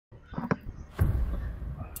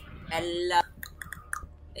Alah.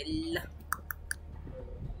 Alah.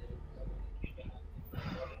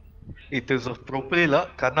 In terms of pro play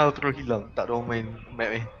lah, kanal terus hilang. Tak ada orang main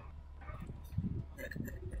map ni.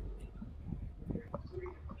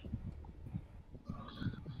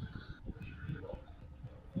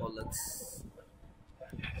 Bollocks.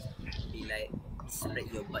 Be like,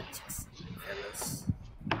 spread your butt cheeks, fellas.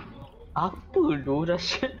 Apa tu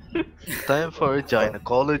dahsyat? Time for a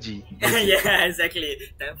gynecology. Yeah, exactly.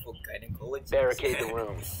 Time for gynecology. Barricade the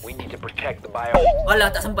room. We need to protect the bio.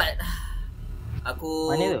 Alah, tak sempat. Aku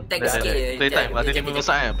Mana tu? tag sikit je. Playtime, ada 5 minit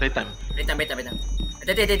kan? Playtime. Playtime.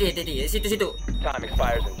 Hati. Situ. Time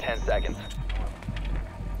expires in 10 seconds.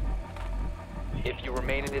 If you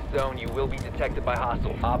remain in this zone, you will be detected by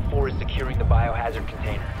hostiles. Op 4 is securing the biohazard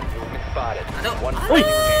container. Movement spotted. Aduh. One friendly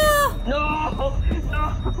remaining. No!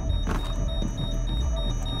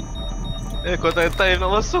 Kau tak ada time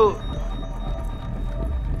nak masuk.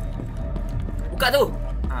 Buka tu.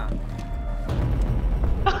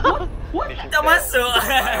 Mission Tak failed. masuk.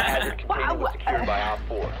 Biohazard container was secured by Op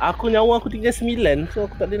 4. Aku nyawa aku tinggal 9, so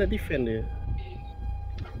aku tak boleh nak defend dia.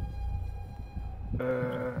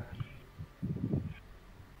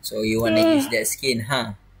 So you wanna use that skin,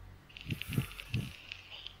 huh?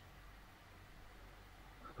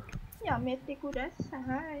 Ya, mete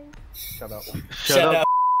kudasai. Shut up. Shut up.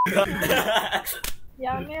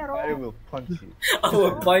 Ya, I mero. will punch you. I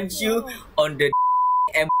will punch you on the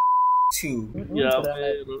M2. Ya,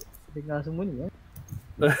 Dengar semua ni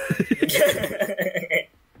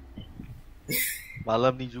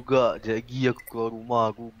Malam ni juga, jagi aku keluar rumah,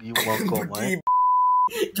 aku pergi rumah kau mai.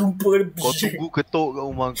 Jumpa Kau tunggu ketuk kat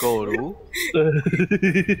rumah kau tu.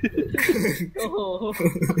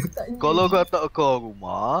 Kalau kau tak kau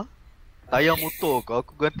rumah, tayar motor kau,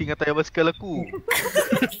 aku ganti dengan tayar basikal aku.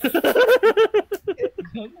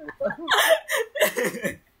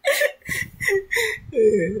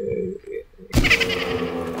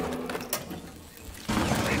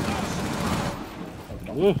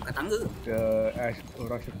 kat tangga. The Ash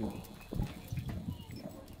rush aku.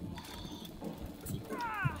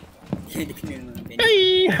 Dia kena bend.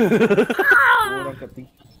 Dua orang kat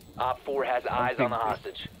tingkat. Op 4 has eyes on the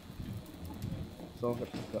hostage. Seorang kat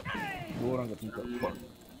tingkat. Dua orang kat tingkat.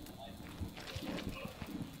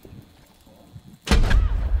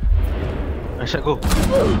 Aisyah go.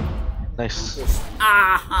 Nice.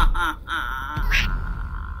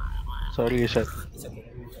 Sorry Aisyah. It's okay.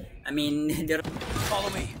 I mean, dia Follow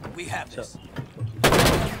me. We have this.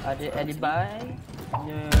 Ada alibi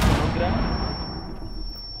punya program.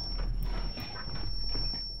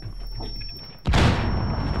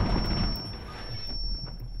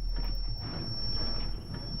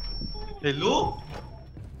 Hello?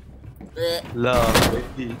 Lah,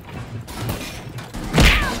 ready.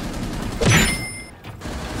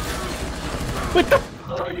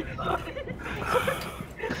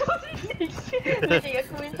 Cik,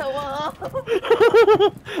 aku minta maaf.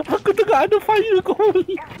 Aku tengah ada fire kau.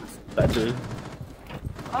 Tak ada.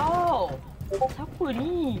 Oh! Siapa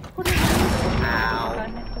ni? Kau dah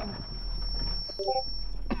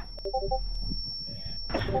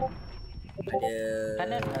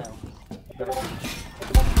kanan tu. ada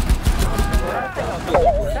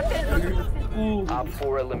Kanan Op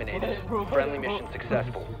 4 eliminated. Friendly mission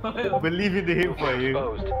successful. Believe in the hate for you.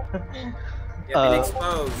 Exposed. dia been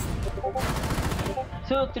exposed.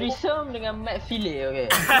 So, threesome dengan Matt Fillet, okay?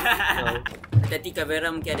 Hati-hati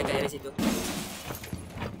Kavera mungkin ada kat area situ.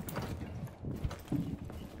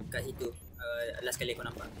 Kat situ. Last kali aku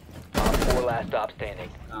nampak. Op 4 last stop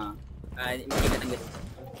standing. Mungkin kat tangga tu.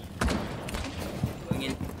 Aku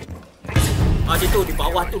ingin situ di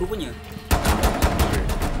bawah tu rupanya.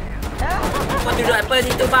 Kau duduk apa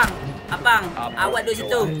situ bang? Abang, awak duduk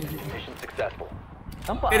situ. Mission successful.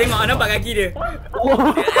 Nampak? Dia tengok nampak kaki dia.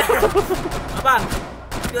 Abang,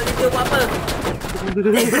 duduk situ buat apa?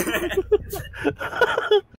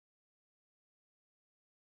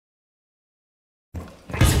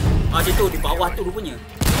 Situ di bawah tu rupanya.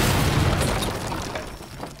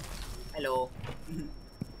 Hello.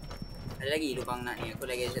 Ada lagi lubang nak ni. Aku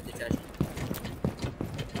lagi ada satu charge.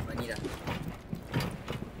 Ni dah.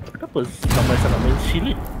 Kenapa sampai sangat main shield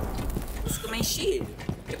ni? Aku suka main shield.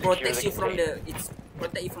 It protects you from the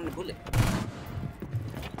protect you from the bullet.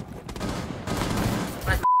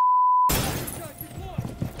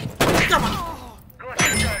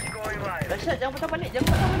 Dahsyat, jangan patah balik, jangan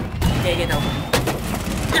patah balik. Okay, tahu.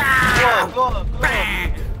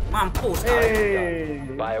 Mampus.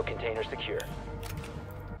 Bio container secure.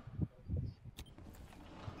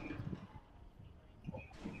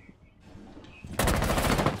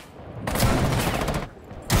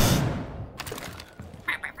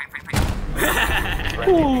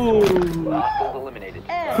 Hostiles eliminated.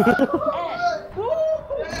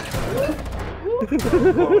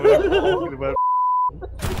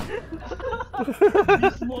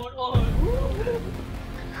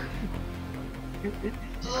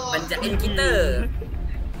 Panjain kita.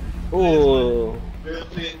 Oh.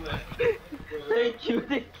 Thank you.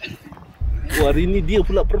 Wah, hari ni dia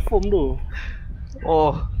pula perform tu.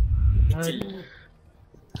 Oh,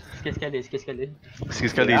 Sikit-sekali.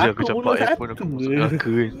 sekali je aku campak iPhone aku masuk neraka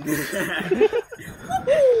kan.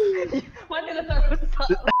 Mana kau tak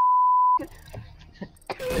rosak?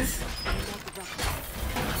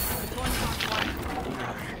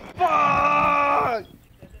 Fuck!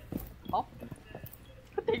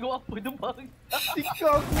 Kau tengok apa tu bang?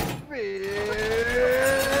 Tika aku fail.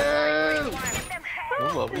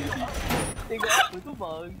 Oh, apa ni? Tengok apa tu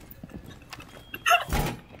bang?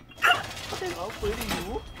 Tengok apa ni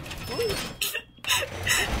you?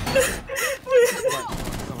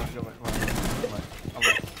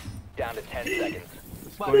 Down to 10 seconds.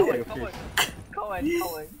 Kawan. Kawan.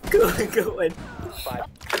 5.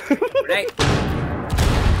 Right.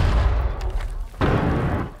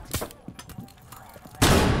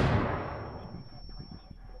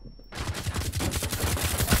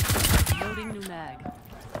 Loading new mag.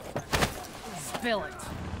 Spill it.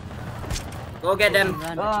 Go get them.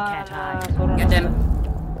 Run, but you can't hide. Get them.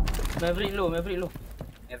 Maverick low. Every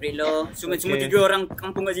low. Semua 3 orang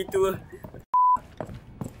kampung kat situ.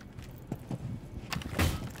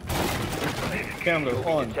 Camera You'll be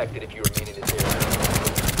on. detected if you remain in this area.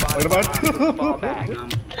 What about? Fall back.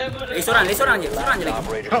 Lagi seorang je lagi.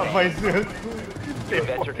 Operator Kak standing. Faisal. You have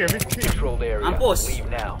entered an controlled area. Mampus. Leave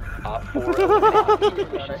now. Op 4 eliminated.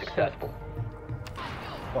 Mission successful.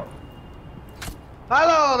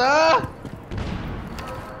 Halo dah.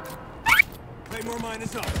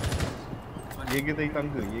 Jaga dari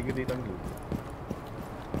tangga.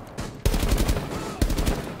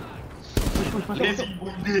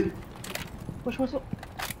 Push masuk.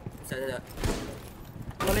 Tak.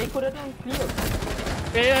 Kalau ikut dah tu clear.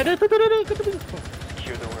 Ada tu.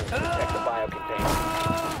 Secure the room. Protect the biocontainer.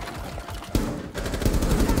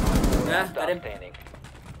 Dah, Stop ada. standing.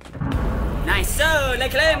 Nice, so like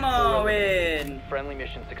Claymore win. Friendly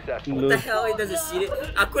mission successful. What the hell, it doesn't see it.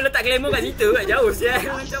 Aku letak Claymore kat situ, kat jauh sial.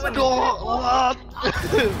 Macam mana?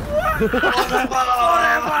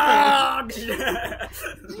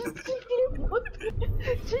 What?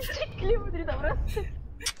 Cicik klip dia tak berasa.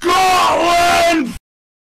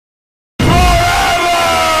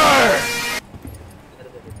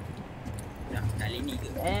 Kali ni ke?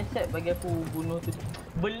 Set bagi aku bunuh tu.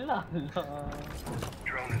 Belah lah.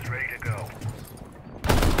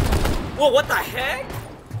 Whoa, what the heck?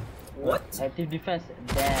 What? Active defense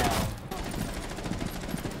down.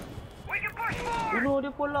 Bunuh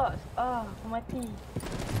dia pula. Aku mati.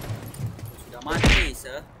 Sudah mati,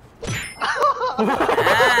 sir.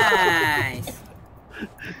 Nice.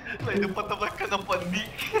 Like depan tabakan nampak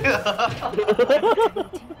Nick.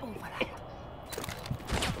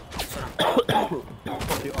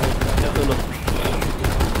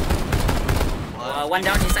 One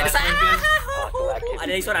down inside the side. Hostile activity.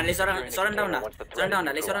 Ada lagi seorang down dah. Seorang down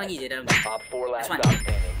dah, lagi seorang lagi je dalam. Op 4 last This one. stop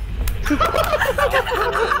standing.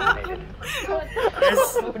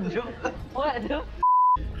 Eliminated. What tu?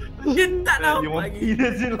 Dia tak nampak lagi.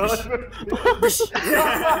 Push.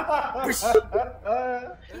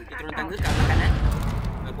 Kita turun tangga ke arah kanan.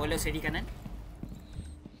 Bola seri kanan.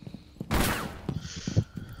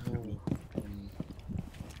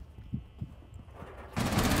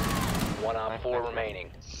 One op 4 remaining.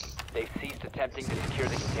 They've ceased attempting to secure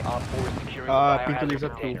the container. Op 4 is securing the Pintu biohazard lagi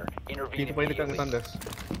satu. container. Intervene Pintu paling dekat dengan immediately. tandas.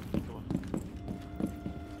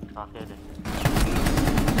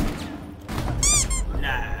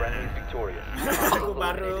 Friendly is victorious.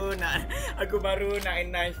 Aku baru nak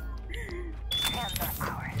knife.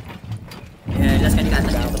 Ya, last kali kat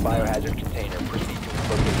atas. Found the biohazard container. Proceed to its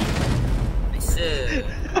location. Nice.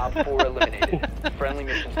 Op 4 eliminated. Friendly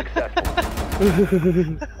mission successful.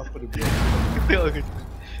 Apa dia buat? Tengok ke.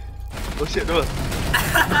 Oh shit tu.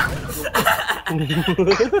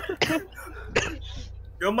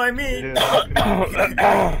 Don't mind me.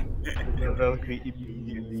 Dia dah create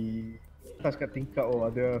immediately. Atas kat tingkap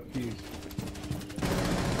ada fuse.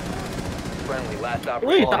 Friendly last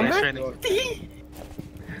Wait, operator. tak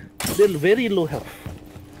They're very low health.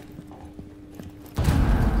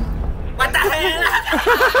 What the hell?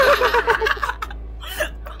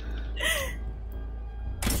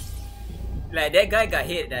 Like that guy got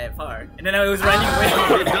hit that far, and then I was running away.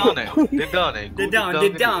 Dia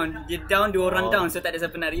down. Dia down, dua orang down, so tak ada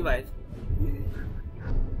siapa nak revive.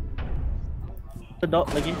 The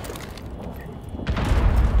dog lagi.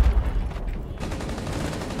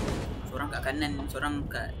 kat kanan, seorang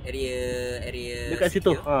kat area Dekat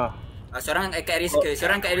situ. secure. Seorang kat area secure,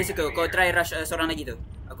 seorang kat area secure. Kau try rush seorang lagi tu.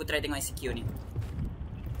 Aku try tengok secure ni.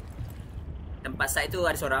 Tempat side tu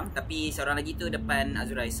ada seorang, tapi seorang lagi tu depan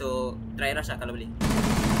Azurai. So try rush lah kalau boleh.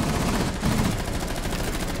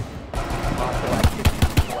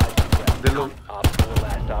 Belum. Op 4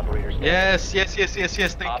 last operator standing. Yes.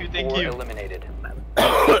 Thank Op you. 4 eliminated. Sebab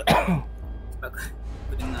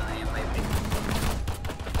aku dengar yang vibrate.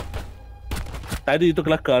 Tadi itu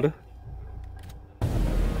kelakar.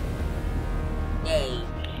 Yay.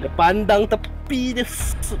 Dia pandang tepi, dia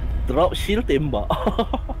drop shield tembak.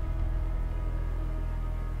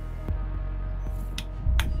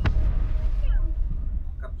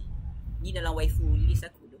 Ni dalam waifu list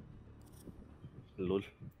aku tu. Lol.